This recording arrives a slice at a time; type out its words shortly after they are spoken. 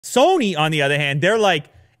Sony, on the other hand, they're like,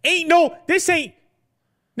 this ain't,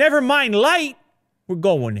 never mind light. We're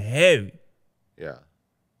going heavy. Yeah.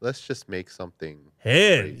 Let's just make something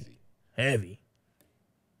heavy. crazy.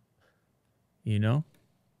 You know?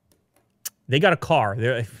 They got a car.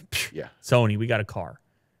 They're like, yeah. Sony, we got a car.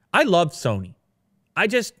 I love Sony.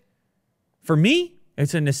 For me,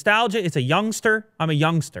 it's a nostalgia. It's a youngster. I'm a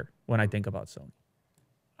youngster when I think about Sony.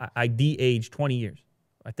 I de-aged 20 years.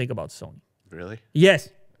 I think about Sony. Really? Yes.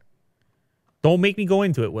 Don't make me go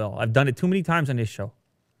into it, Will. I've done it too many times on this show.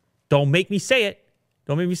 Don't make me say it.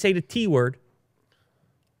 Don't make me say the T word.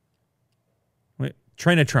 Wait,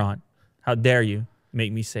 Trinitron. How dare you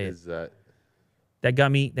make me say it? That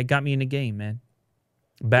got me in the game, man.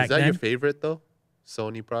 Back then, your favorite though?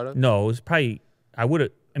 Sony product? No, it was probably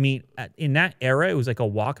in that era it was like a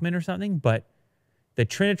Walkman or something, but the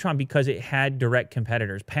Trinitron, because it had direct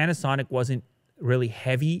competitors. Panasonic wasn't really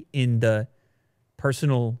heavy in the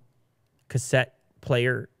personal cassette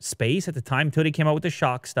player space at the time until they came out with the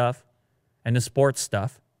Shock stuff and the sports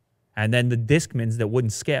stuff. And then the Discmans that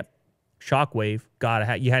wouldn't skip. Shockwave,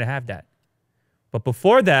 you had to have that. But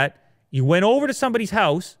before that, you went over to somebody's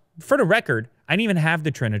house. For the record, I didn't even have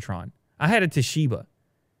the Trinitron. I had a Toshiba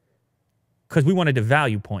because we wanted the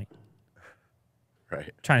value point.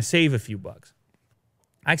 Right. Trying to save a few bucks.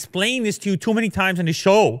 I explained this to you too many times on the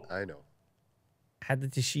show. I know. Had the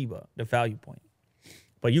Toshiba, the value point.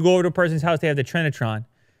 But you go over to a person's house, they have the Trinitron,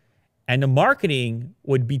 and the marketing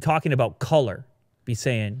would be talking about color, be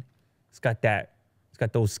saying, it's got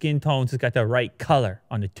those skin tones, it's got the right color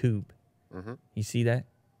on the tube. Mm-hmm. You see that?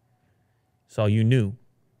 So you knew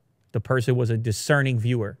the person was a discerning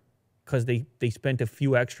viewer because they spent a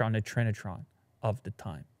few extra on the Trinitron of the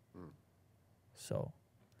time. So,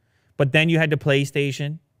 but then you had the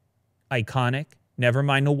PlayStation, iconic, never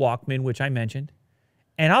mind the Walkman, which I mentioned.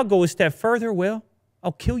 And I'll go a step further, Will.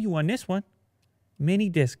 I'll kill you on this one. Mini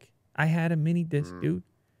disc. I had a mini disc, dude.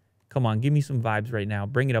 Come on, give me some vibes right now.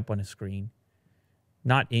 Bring it up on the screen.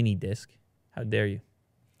 Not any disc. How dare you?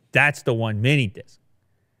 That's the one, mini disc.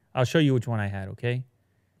 I'll show you which one I had, okay?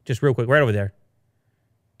 Just real quick, right over there.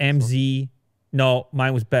 MZ. No,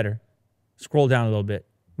 mine was better. Scroll down a little bit.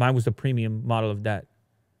 Mine was the premium model of that.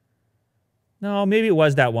 No, maybe it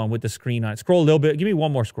was that one with the screen on it. Scroll a little bit. Give me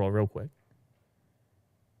one more scroll real quick.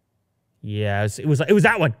 Yeah, it was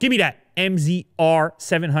that one. Give me that. MZR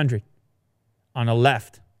 700 on the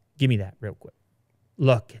left. Give me that real quick.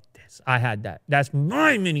 Look at this. I had that. That's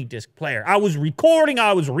my mini disc player. I was recording.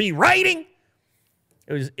 I was rewriting.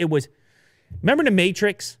 It was. Remember the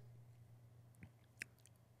Matrix?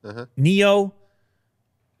 Neo.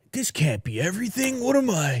 This can't be everything. What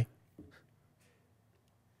am I?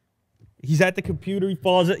 He's at the computer. He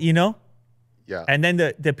falls, you know? Yeah. And then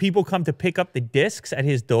the people come to pick up the discs at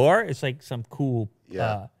his door. It's like some cool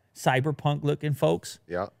cyberpunk looking folks.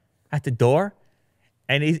 Yeah. At the door.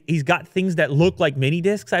 And he's got things that look like mini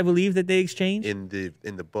discs, I believe, that they exchange. In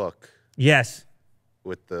the book. Yes.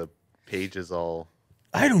 With the pages all.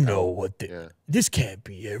 I don't know what this can't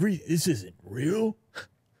be this isn't real.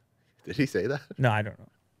 Did he say that? No, I don't know.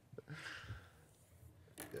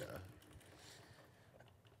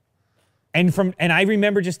 And I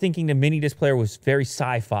remember just thinking the mini disc player was very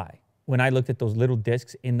sci-fi. When I looked at those little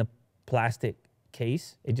discs in the plastic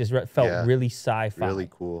case, it just felt really sci-fi. Really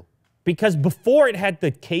cool. Because before it had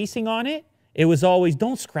the casing on it, it was always,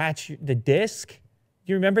 don't scratch the disc.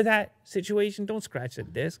 You remember that situation? Don't scratch the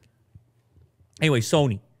disc. Anyway,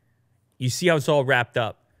 Sony. You see how it's all wrapped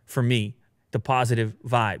up for me, the positive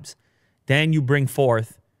vibes. Then you bring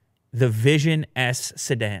forth the Vision S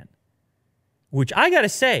sedan, which I got to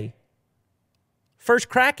say, first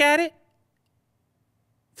crack at it?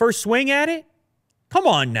 First swing at it? Come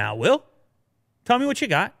on now, Will. Tell me what you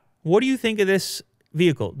got. What do you think of this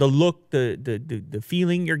vehicle? The look, the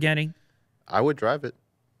feeling you're getting? I would drive it.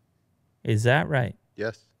 Is that right?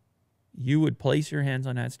 Yes. You would place your hands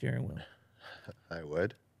on that steering wheel? I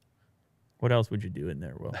would. What else would you do in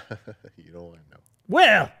there, Will? You don't want to know.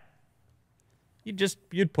 Well,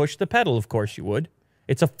 you'd push the pedal, of course you would.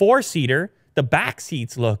 It's a 4-seater. The back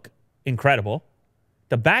seats look incredible.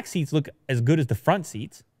 The back seats look as good as the front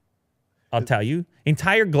seats, I'll tell you.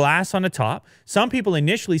 Entire glass on the top. Some people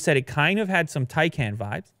initially said it kind of had some Taycan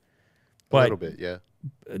vibes. But a little bit, yeah.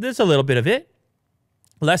 There's a little bit of it.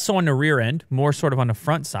 Less so on the rear end, more sort of on the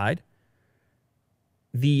front side.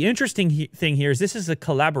 The interesting thing here is this is a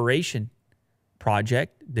collaboration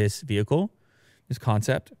project, this vehicle, this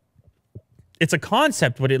concept. It's a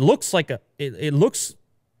concept, but it looks like it looks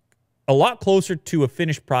a lot closer to a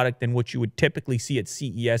finished product than what you would typically see at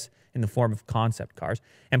CES in the form of concept cars.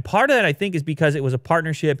 And part of that, I think, is because it was a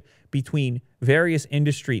partnership between various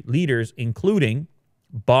industry leaders, including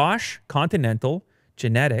Bosch, Continental,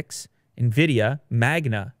 Genetics, NVIDIA,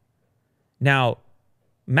 Magna. Now,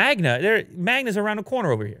 Magna's around the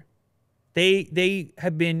corner over here. They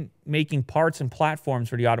have been making parts and platforms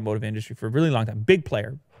for the automotive industry for a really long time. Big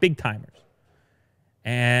player, big timers.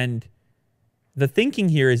 And the thinking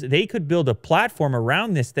here is they could build a platform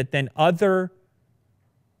around this that then other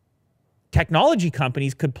technology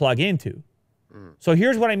companies could plug into. So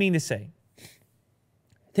here's what I mean to say.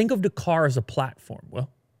 Think of the car as a platform, Will.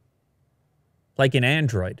 Like an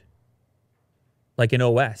Android. Like an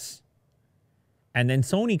OS. And then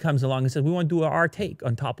Sony comes along and says, we want to do our take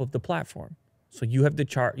on top of the platform. So you have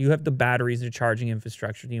the batteries, the charging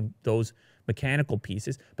infrastructure, those mechanical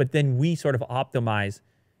pieces, but then we sort of optimize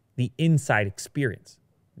the inside experience,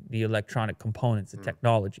 the electronic components, the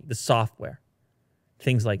technology, the software,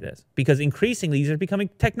 things like this. Because increasingly, these are becoming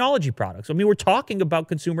technology products. I mean, we're talking about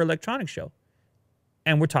Consumer Electronics Show,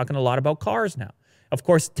 and we're talking a lot about cars now. Of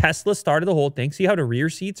course, Tesla started the whole thing. See how the rear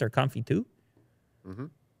seats are comfy too? Mm-hmm.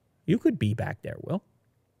 You could be back there, Will.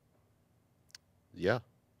 Yeah.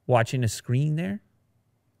 Watching a screen there.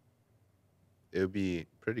 It would be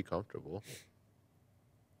pretty comfortable.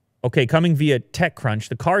 Okay, coming via TechCrunch,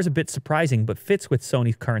 the car is a bit surprising, but fits with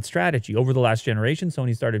Sony's current strategy. Over the last generation,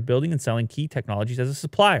 Sony started building and selling key technologies as a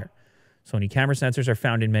supplier. Sony camera sensors are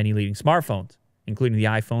found in many leading smartphones, including the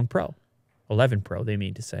iPhone Pro. 11 Pro, they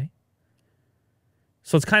mean to say.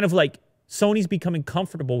 So it's kind of like Sony's becoming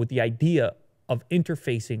comfortable with the idea of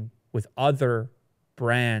interfacing with other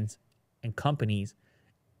brands and companies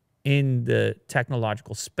in the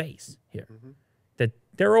technological space here. Mm-hmm. That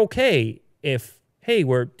they're okay if, hey,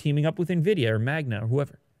 we're teaming up with NVIDIA or Magna or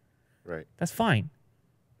whoever. Right. That's fine.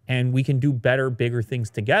 And we can do better, bigger things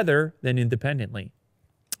together than independently.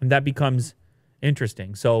 And that becomes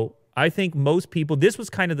interesting. So I think most people, this was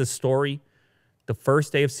kind of the story the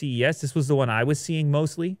first day of CES. This was the one I was seeing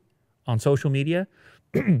mostly on social media.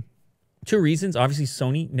 Two reasons. Obviously,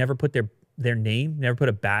 Sony never put their name, never put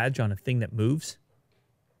a badge on a thing that moves.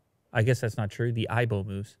 I guess that's not true. The Aibo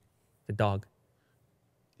moves. The dog.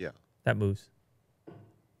 Yeah. That moves.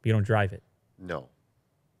 You don't drive it. No.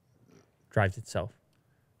 Drives itself.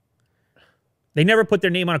 They never put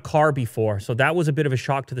their name on a car before, so that was a bit of a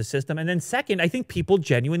shock to the system. And then second, I think people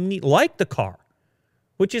genuinely like the car,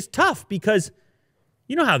 which is tough because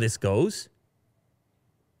you know how this goes.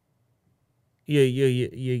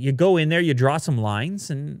 You go in there, you draw some lines,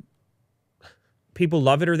 and people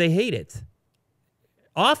love it or they hate it.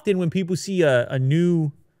 Often when people see a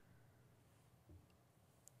new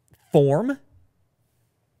form,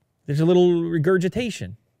 there's a little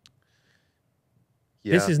regurgitation.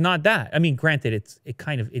 Yeah. This is not that. I mean, granted,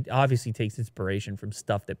 it obviously takes inspiration from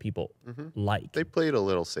stuff that people like. They played a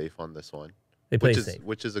little safe on this one. They played it safe.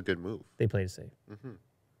 Which is a good move. They played it safe.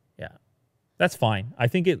 Yeah. That's fine. I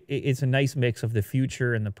think it's a nice mix of the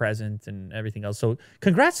future and the present and everything else. So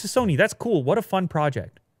congrats to Sony. That's cool. What a fun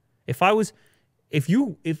project. If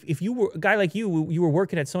you were a guy like you were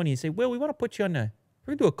working at Sony and say, well, we want to put you on we're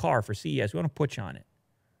going to do a car for CES. We want to put you on it.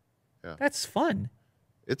 Yeah. That's fun.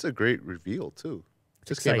 It's a great reveal too.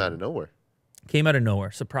 Just exciting. Came out of nowhere. Came out of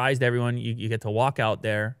nowhere. Surprised everyone. You get to walk out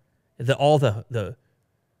there. All the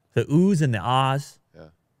oohs and the ahs. Yeah.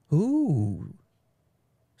 Ooh.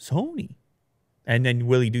 Sony. And then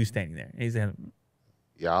Willie Doo standing there. He's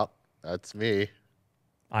yeah, that's me.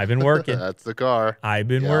 I've been working. That's the car. I've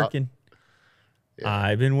been working. Yeah.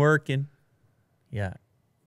 I've been working. Yeah.